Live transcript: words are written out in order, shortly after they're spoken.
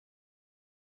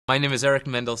My name is Eric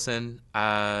Mendelsohn.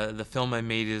 The film I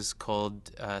made is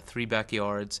called Three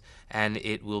Backyards, and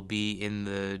it will be in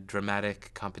the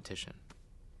dramatic competition.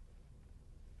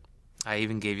 I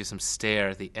even gave you some stare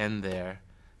at the end there,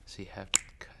 so you have to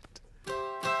cut.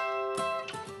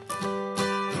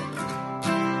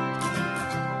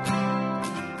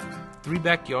 Three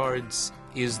Backyards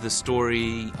is the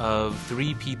story of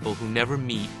three people who never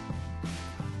meet,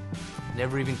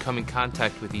 never even come in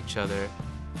contact with each other,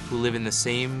 who live in the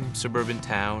same suburban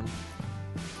town,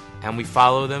 and we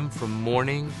follow them from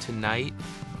morning to night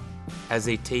as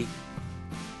they take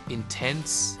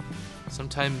intense,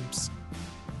 sometimes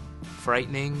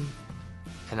frightening,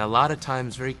 and a lot of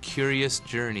times very curious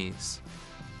journeys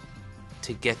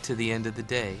to get to the end of the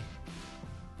day.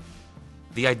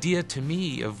 The idea to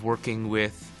me of working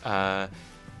with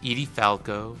Edie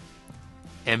Falco,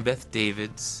 Embeth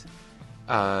Davids,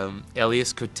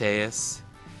 Elias Koteas,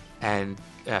 and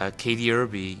Katie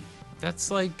Irby,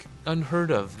 that's like unheard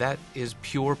of. That is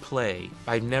pure play.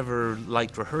 I've never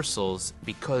liked rehearsals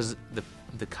because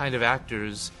the kind of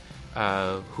actors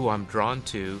who I'm drawn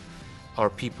to are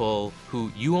people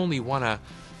who you want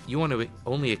to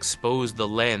only expose the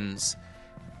lens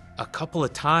a couple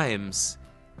of times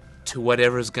to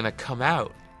whatever's going to come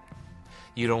out.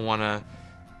 You don't want to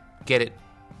get it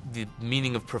the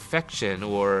meaning of perfection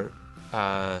or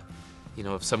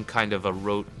of some kind of a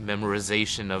rote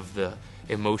memorization of the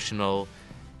emotional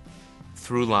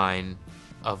through line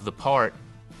of the part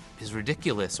is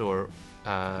ridiculous or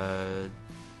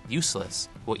useless.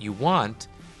 What you want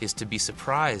is to be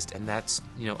surprised, and that's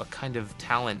a kind of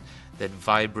talent that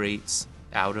vibrates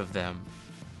out of them.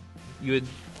 You had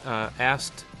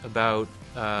asked about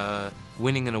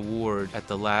winning an award at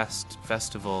the last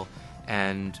festival,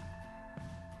 and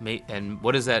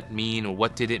what does that mean, or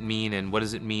what did it mean, and what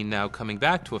does it mean now coming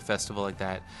back to a festival like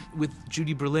that? With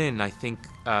Judy Berlin, I think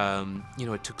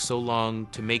it took so long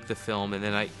to make the film, and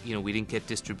then we didn't get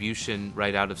distribution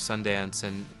right out of Sundance,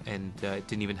 and it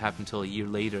didn't even happen until a year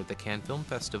later at the Cannes Film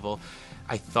Festival.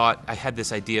 I thought I had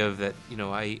this idea of that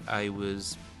I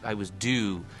was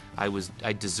due,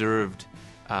 I deserved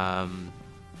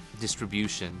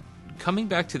distribution. Coming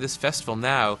back to this festival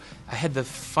now, I had the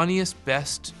funniest,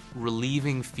 best,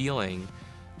 relieving feeling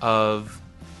of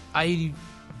I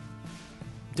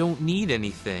don't need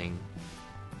anything.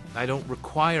 I don't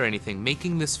require anything.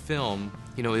 Making this film,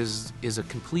 is a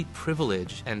complete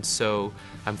privilege, and so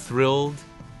I'm thrilled.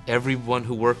 Everyone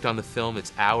who worked on the film,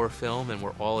 it's our film, and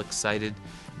we're all excited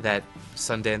that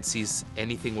Sundance sees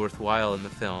anything worthwhile in the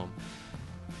film.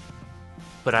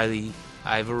 But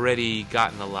I've already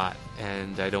gotten a lot,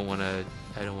 and I don't want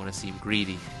to seem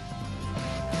greedy.